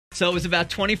So it was about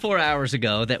 24 hours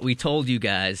ago that we told you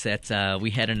guys that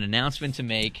we had an announcement to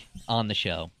make on the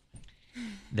show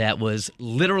that was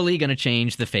literally going to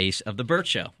change the face of the Bert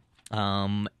Show.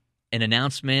 An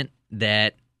announcement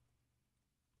that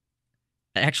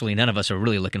actually none of us are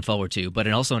really looking forward to, but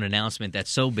also an announcement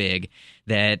that's so big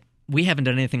that we haven't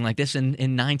done anything like this in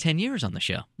 9-10 years on the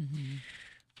show. Mm-hmm.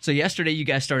 So yesterday you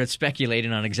guys started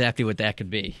speculating on exactly what that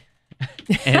could be.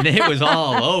 And it was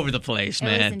all over the place,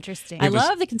 man. It was interesting. I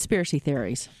love the conspiracy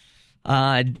theories.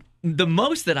 The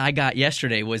most that I got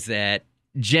yesterday was that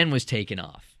Jen was taken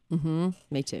off. Mm-hmm.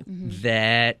 Me too. Mm-hmm.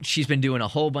 That she's been doing a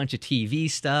whole bunch of TV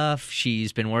stuff.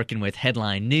 She's been working with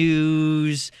Headline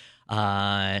News.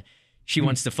 She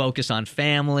wants to focus on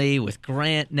family with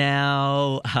Grant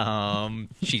now.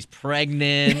 She's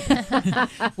pregnant.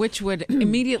 Which would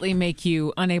immediately make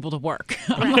you unable to work.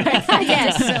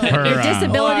 Yes. Your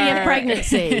disability and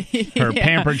pregnancy. Her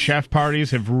pampered chef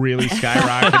parties have really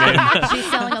skyrocketed. She's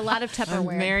selling a lot of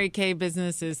Tupperware. Mary Kay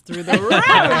business is through the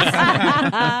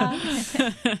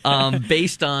roof.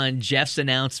 Based on Jeff's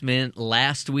announcement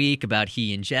last week about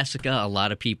he and Jessica, a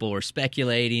lot of people were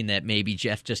speculating that maybe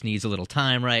Jeff just needs a little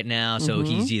time right now. So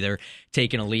he's either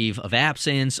taking a leave of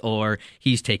absence or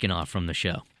he's taken off from the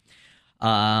show.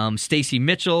 Stacy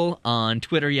Mitchell on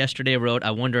Twitter yesterday wrote,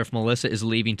 I wonder if Melissa is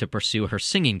leaving to pursue her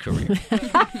singing career.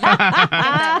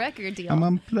 That record deal. I'm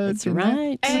unplugged. That's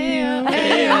right.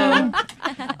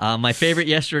 My favorite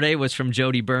yesterday was from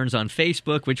Jody Burns on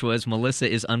Facebook, which was Melissa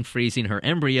is unfreezing her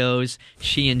embryos.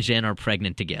 She and Jen are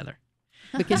pregnant together.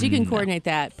 Because you can coordinate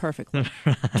that perfectly.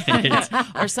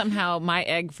 Or somehow my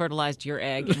egg fertilized your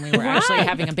egg and we were actually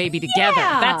having a baby together.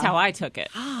 Yeah. That's how I took it.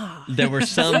 There were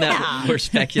some that were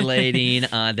speculating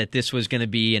that this was going to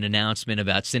be an announcement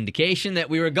about syndication, that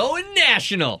we were going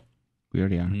national. We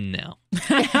already are. No.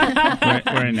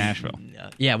 We're in Nashville.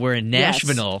 Yeah, we're in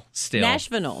Nashville still.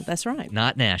 Nashville, that's right.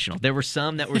 Not national. There were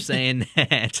some that were saying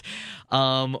that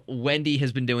Wendy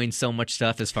has been doing so much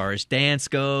stuff as far as dance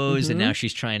goes, and now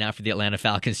she's trying out for the Atlanta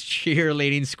Falcons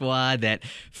cheerleading squad, that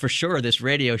for sure this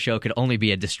radio show could only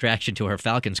be a distraction to her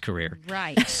Falcons career.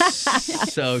 Right.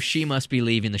 So she must be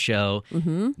leaving the show.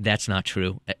 That's not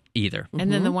true either.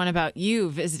 And then the one about you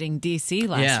visiting D.C.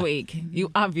 last week. You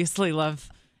obviously love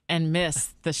and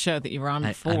miss the show that you were on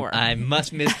before. I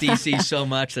must miss D.C. so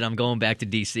much that I'm going back to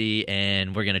D.C.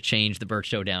 and we're going to change the Bert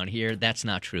Show down here. That's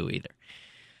not true either.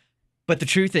 But the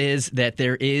truth is that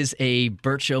there is a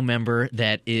Bert Show member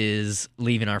that is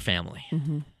leaving our family.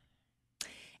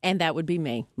 And that would be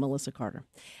me, Melissa Carter.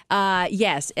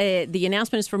 Yes, the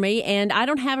announcement is for me, and I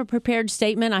don't have a prepared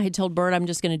statement. I had told Bert I'm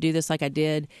just going to do this like I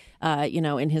did,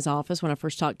 in his office when I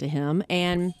first talked to him,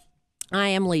 and I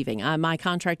am leaving. My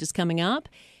contract is coming up,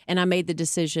 and I made the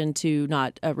decision to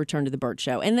not return to the Bert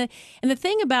Show. And the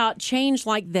thing about change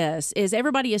like this is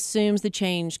everybody assumes the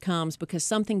change comes because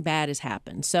something bad has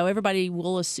happened. So everybody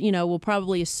will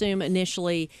probably assume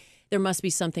initially there must be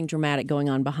something dramatic going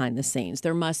on behind the scenes.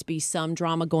 There must be some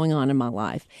drama going on in my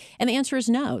life. And the answer is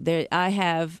no.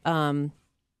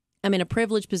 I'm in a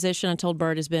privileged position. I told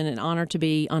Bert it's been an honor to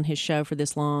be on his show for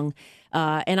this long.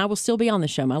 And I will still be on the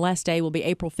show. My last day will be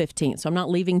April 15th. So I'm not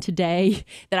leaving today,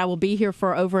 that I will be here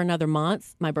for over another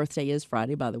month. My birthday is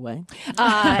Friday, by the way.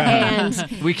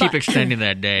 We keep extending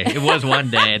that day. It was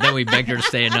one day, and then we begged her to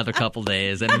stay another couple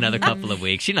days and another couple of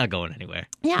weeks. She's not going anywhere.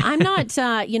 Yeah, I'm not,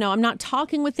 I'm not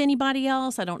talking with anybody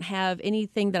else. I don't have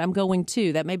anything that I'm going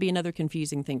to. That may be another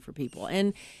confusing thing for people.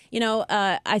 And,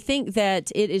 I think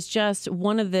that it is just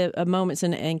one of the moments,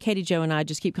 and Katie Jo and I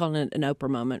just keep calling it an Oprah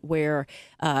moment, where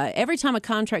every time a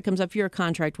contract comes up, if you're a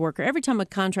contract worker, every time a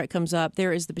contract comes up,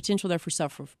 there is the potential there for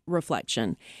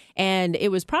self-reflection. And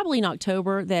it was probably in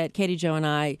October that Katie Jo and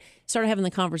I started having the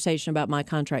conversation about my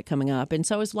contract coming up. And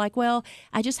so it was like, well,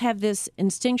 I just have this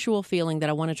instinctual feeling that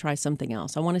I want to try something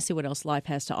else. I want to see what else life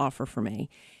has to offer for me.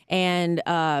 And,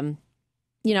 and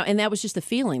that was just the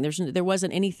feeling. There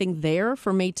wasn't anything there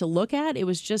for me to look at. It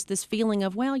was just this feeling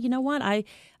of, well, you know what? My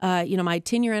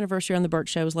 10-year anniversary on the Bert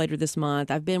Show is later this month.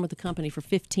 I've been with the company for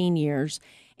 15 years.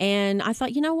 And I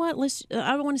thought, you know what?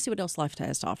 I want to see what else life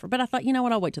has to offer. But I thought, you know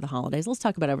what? I'll wait till the holidays. Let's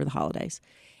talk about it over the holidays.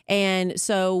 And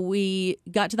so we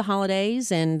got to the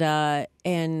holidays, and I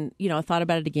thought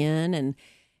about it again, and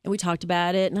we talked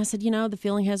about it, and I said, the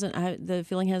feeling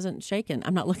hasn't shaken.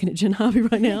 I'm not looking at Jen Hobby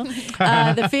right now.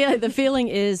 The feeling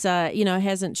is,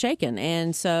 hasn't shaken.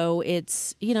 And so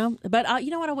it's, but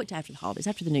you know what? I'll wait till after the holidays,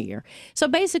 after the new year. So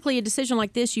basically a decision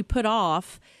like this you put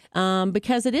off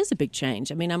because it is a big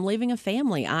change. I mean, I'm leaving a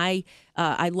family. I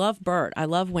love Bert. I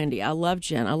love Wendy. I love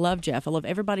Jen. I love Jeff. I love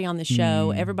everybody on the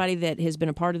show, everybody that has been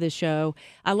a part of this show.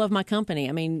 I love my company.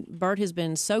 I mean, Bert has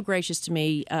been so gracious to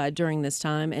me during this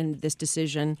time and this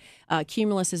decision.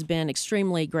 Cumulus has been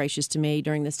extremely gracious to me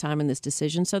during this time and this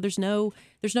decision. So there's no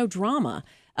drama.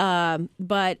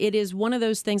 But it is one of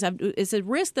those things. It's a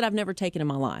risk that I've never taken in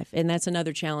my life, and that's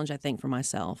another challenge I think for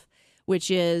myself,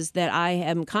 which is that I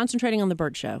am concentrating on the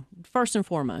Bert Show first and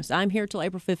foremost. I'm here till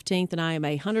April 15th, and I am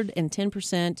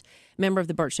 110% member of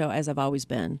the Bert Show as I've always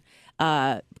been.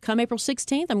 Come April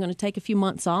 16th, I'm going to take a few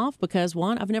months off because,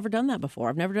 one, I've never done that before.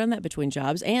 I've never done that between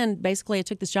jobs. And basically, I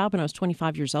took this job when I was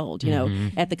 25 years old,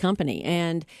 at the company.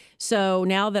 And so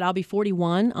now that I'll be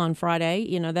 41 on Friday,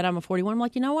 that I'm a 41, I'm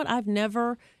like, you know what? I've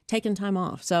never taken time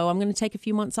off. So I'm going to take a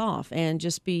few months off and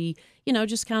just be,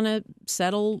 just kind of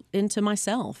settle into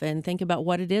myself and think about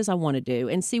what it is I want to do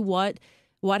and see what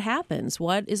happens,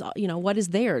 what is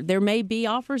there. There may be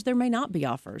offers, there may not be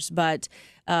offers, but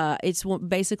it's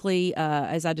basically,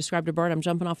 as I described to Bert, I'm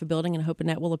jumping off a building and hoping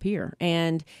that will appear.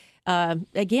 And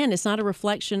again, it's not a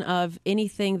reflection of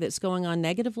anything that's going on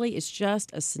negatively. It's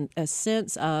just a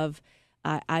sense of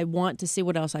I want to see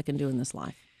what else I can do in this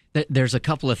life. There's a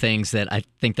couple of things that I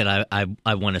think that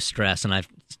I want to stress, and I've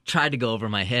tried to go over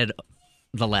my head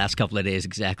the last couple of days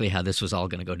exactly how this was all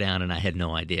going to go down, and I had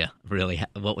no idea really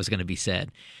what was going to be said.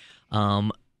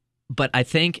 But I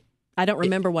think I don't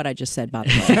remember what I just said, by the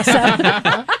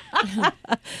way.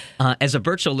 So. As a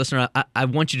Bert Show listener, I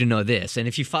want you to know this, and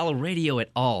if you follow radio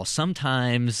at all,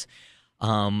 sometimes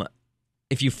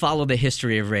if you follow the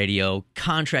history of radio,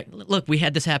 look, we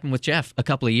had this happen with Jeff a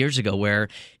couple of years ago where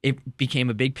it became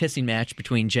a big pissing match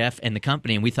between Jeff and the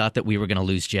company, and we thought that we were going to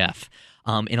lose Jeff.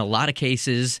 In a lot of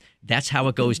cases, that's how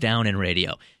it goes down in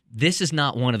radio. This is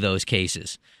not one of those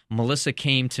cases. Melissa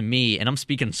came to me, and I'm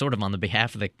speaking sort of on the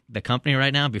behalf of the company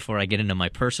right now before I get into my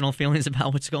personal feelings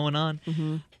about what's going on.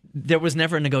 Mm-hmm. There was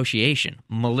never a negotiation.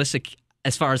 Melissa,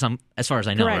 as far as I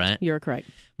know, correct. Right? You're correct.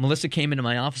 Melissa came into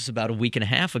my office about a week and a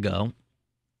half ago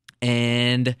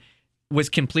and was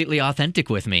completely authentic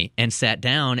with me and sat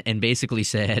down and basically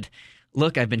said,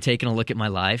 look, I've been taking a look at my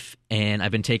life, and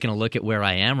I've been taking a look at where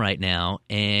I am right now.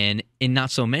 And in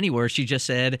not so many words, she just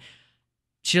said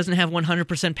she doesn't have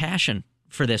 100% passion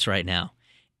for this right now.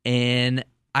 And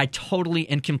I totally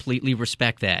and completely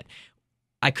respect that.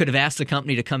 I could have asked the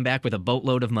company to come back with a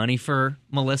boatload of money for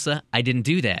Melissa. I didn't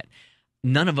do that.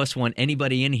 None of us want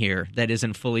anybody in here that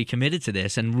isn't fully committed to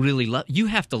this and really love. You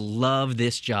have to love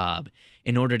this job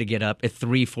in order to get up at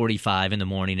 3:45 in the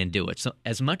morning and do it. So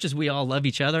as much as we all love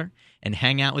each other and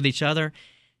hang out with each other,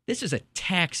 this is a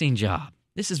taxing job.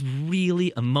 This is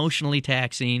really emotionally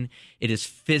taxing. It is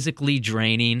physically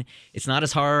draining. It's not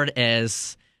as hard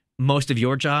as most of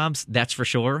your jobs, that's for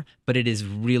sure, but it is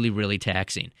really, really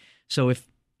taxing. So if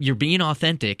you're being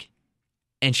authentic,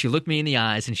 and she looked me in the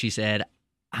eyes and she said,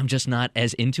 I'm just not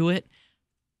as into it,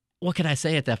 what could I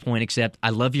say at that point except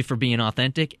I love you for being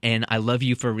authentic, and I love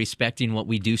you for respecting what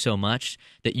we do so much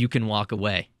that you can walk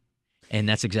away. And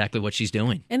that's exactly what she's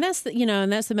doing. And that's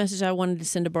the message I wanted to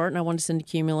send to Bert, and I wanted to send to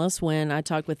Cumulus when I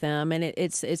talked with them. And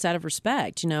it's out of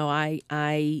respect. I'm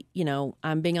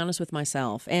being honest with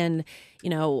myself, and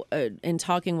in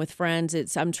talking with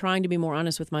friends, I'm trying to be more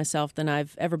honest with myself than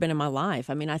I've ever been in my life.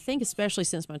 I mean, I think especially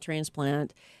since my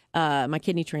transplant, my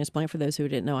kidney transplant. For those who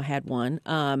didn't know, I had one.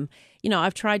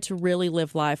 I've tried to really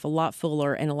live life a lot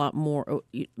fuller and a lot more.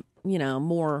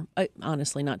 More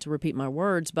honestly, not to repeat my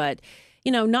words, but.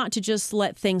 Not to just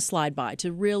let things slide by,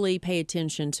 to really pay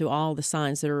attention to all the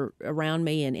signs that are around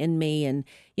me and in me. And,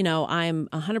 I'm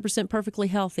 100% perfectly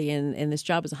healthy, and this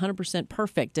job is 100%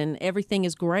 perfect, and everything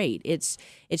is great. It's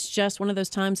just one of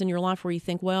those times in your life where you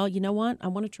think, well, you know what? I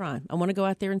want to try. I want to go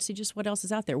out there and see just what else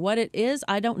is out there. What it is,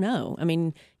 I don't know. I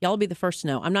mean, y'all will be the first to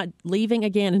know. I'm not leaving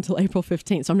again until April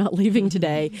 15th, so I'm not leaving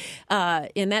today.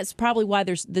 And that's probably why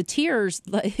there's the tears.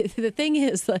 The thing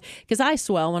is, because I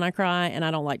swell when I cry, and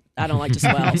I don't like to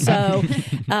swell.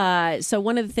 So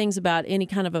one of the things about any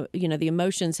kind of the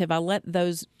emotions, have I let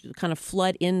those kind of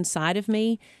flood inside of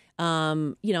me?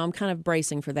 I'm kind of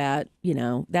bracing for that.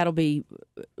 That'll be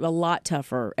a lot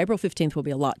tougher. April 15th will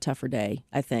be a lot tougher day,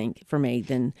 I think, for me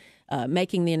than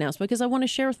making the announcement, because I want to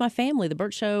share with my family. The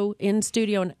Bert Show in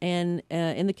studio and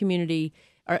in the community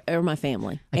are my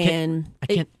family. I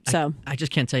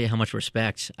just can't tell you how much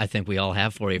respect I think we all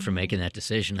have for you for making that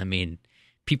decision. I mean,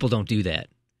 people don't do that.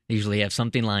 They usually have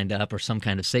something lined up or some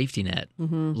kind of safety net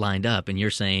lined up, and you're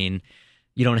saying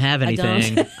you don't have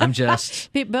anything. I'm just.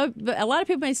 But a lot of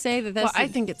people may say that. I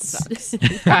think it sucks.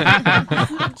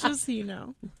 Just so you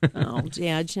know. Oh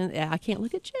yeah, Jen, I can't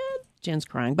look at Jen. Jen's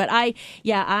crying. But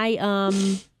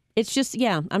it's just,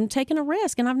 I'm taking a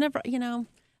risk, and I've never,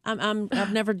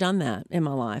 I've never done that in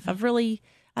my life.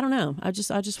 I don't know. I just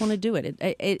want to do it.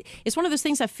 It's one of those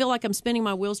things I feel like I'm spinning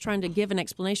my wheels trying to give an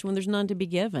explanation when there's none to be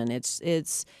given.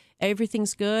 It's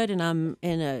everything's good, and I'm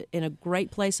in a great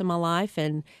place in my life.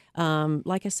 And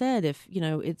like I said, if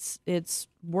it's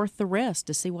worth the risk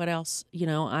to see what else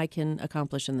I can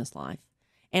accomplish in this life.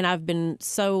 And I've been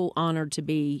so honored to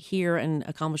be here and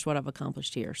accomplish what I've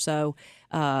accomplished here. So,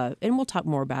 and we'll talk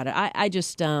more about it. I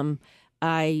just wanted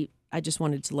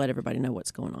to let everybody know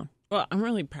what's going on. Well, I'm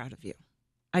really proud of you.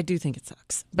 I do think it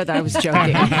sucks, but I was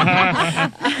joking.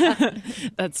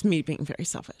 That's me being very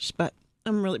selfish, but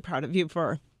I'm really proud of you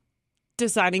for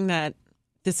deciding that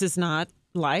this is not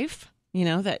life,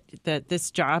 that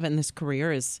this job and this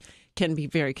career can be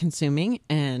very consuming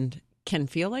and can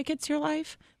feel like it's your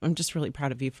life. I'm just really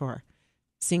proud of you for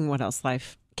seeing what else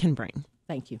life can bring.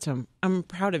 Thank you. So I'm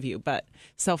proud of you, but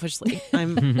selfishly,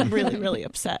 I'm really, really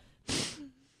upset.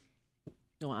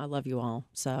 Well, I love you all.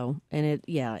 So, and it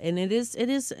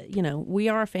is, we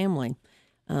are a family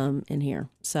in here.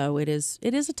 So it is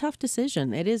a tough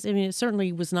decision. It is, it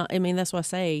certainly was not, that's why I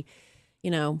say,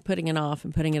 putting it off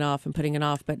and putting it off and putting it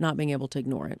off, but not being able to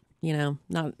ignore it,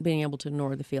 not being able to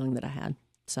ignore the feeling that I had.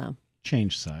 So.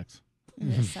 Change sucks.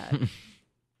 It sucks.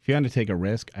 If you want to take a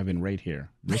risk, I've been right here.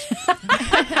 Risk.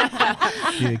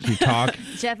 you talk.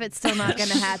 Jeff, it's still not going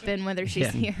to happen whether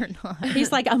she's here or not.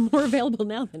 He's like, I'm more available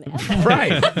now than ever.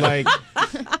 Right. Like,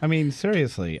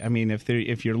 seriously.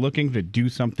 If you're looking to do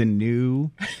something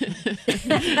new.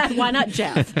 Why not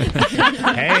Jeff?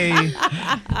 Hey.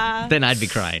 Then I'd be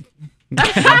crying.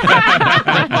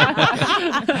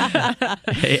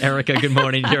 Hey, Erica, good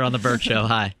morning. You're on the Bert Show.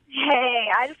 Hi. Hey,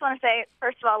 I just want to say,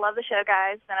 first of all, I love the show,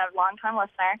 guys. Been a long-time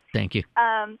listener. Thank you.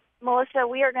 Melissa,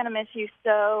 we are going to miss you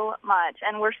so much,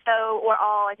 and we're so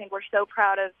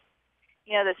proud of,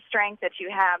 the strength that you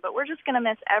have, but we're just going to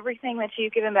miss everything that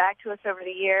you've given back to us over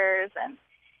the years, and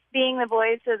being the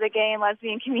voice of the gay and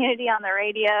lesbian community on the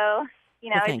radio.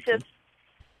 Thank you.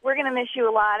 We're going to miss you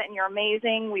a lot, and you're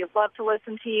amazing. We love to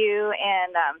listen to you,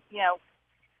 and,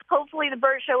 hopefully the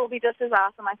Bert Show will be just as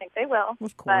awesome. I think they will.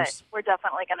 Of course. But we're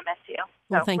definitely going to miss you.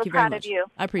 Well, so thank we're you very proud much. of you.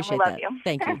 I appreciate and we that. love you.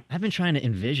 Thank you. I've been trying to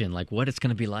envision what it's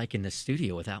going to be like in this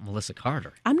studio without Melissa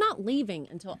Carter. I'm not leaving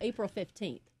until April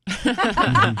 15th.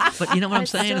 But you know what I'm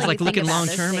saying? It's like looking about long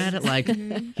those term things. at it,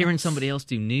 like hearing somebody else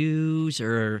do news,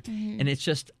 and it's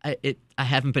just I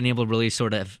haven't been able really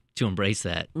sort of to embrace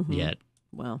that yet.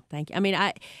 Well, thank you.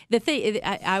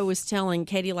 I was telling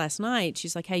Katie last night,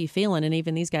 she's like, how you feeling? And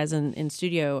even these guys in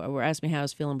studio were asking me how I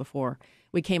was feeling before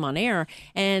we came on air.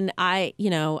 And I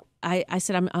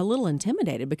said, I'm a little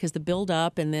intimidated because the build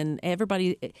up and then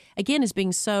everybody, again, is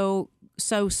being so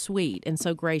sweet and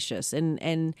so gracious.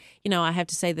 And I have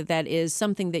to say that is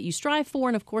something that you strive for.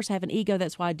 And of course, I have an ego.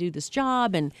 That's why I do this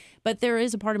job. But there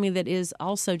is a part of me that is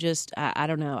also just, I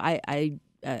don't know. I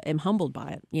am humbled by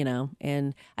it,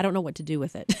 and I don't know what to do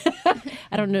with it.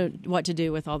 I don't know what to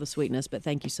do with all the sweetness, but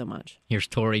thank you so much. Here's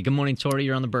Tori. Good morning, Tori.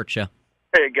 You're on the Bert Show.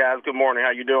 Hey, guys. Good morning.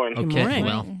 How you doing? Good Okay, morning.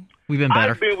 well, we've been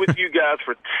better. I've been with you guys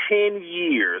for 10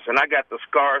 years, and I got the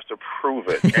scars to prove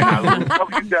it. And I love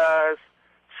you guys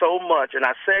so much. And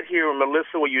I sat here with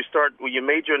Melissa when you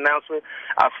made your announcement.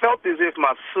 I felt as if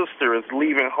my sister is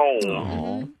leaving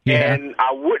home. Yeah. And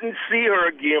I wouldn't see her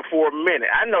again for a minute.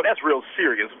 I know that's real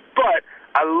serious, but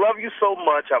I love you so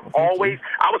much. I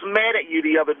was mad at you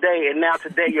the other day, and now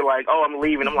today you're like, oh, I'm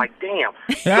leaving. I'm like, damn.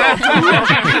 So, I love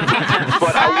you,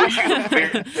 but I wish you the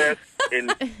very best in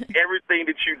everything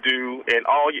that you do and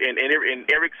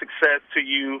every success to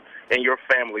you and your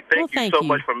family. Thank you so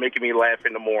much for making me laugh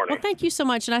in the morning. Well, thank you so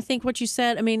much. And I think what you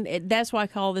said, that's why I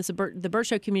call this the Bert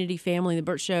Show community family, the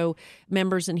Bert Show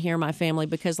members in here, my family,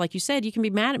 because like you said, you can be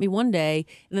mad at me one day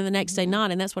and then the next day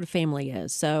not, and that's what a family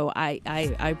is. So I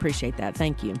appreciate that.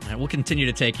 Thank you. All right, we'll continue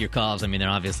to take your calls.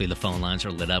 Obviously the phone lines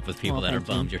are lit up with people that are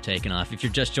bummed you're taking off. If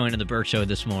you're just joining the Bert Show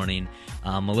this morning,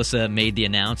 Melissa made the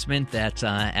announcement that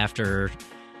after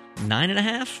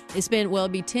 9.5? It'll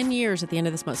be 10 years at the end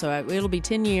of this month. So it'll be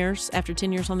 10 years. After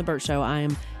 10 years on the Bert Show,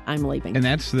 I'm leaving. And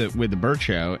that's with the Bert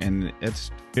Show, and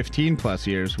it's 15 plus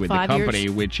years with 5 the company,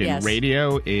 years. which in Yes.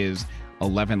 radio is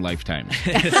 11 lifetimes.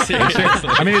 Seriously.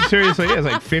 It seriously is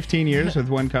like 15 years with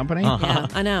one company. Uh-huh.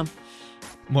 Yeah, I know.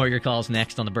 More of your calls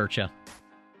next on the Bert Show.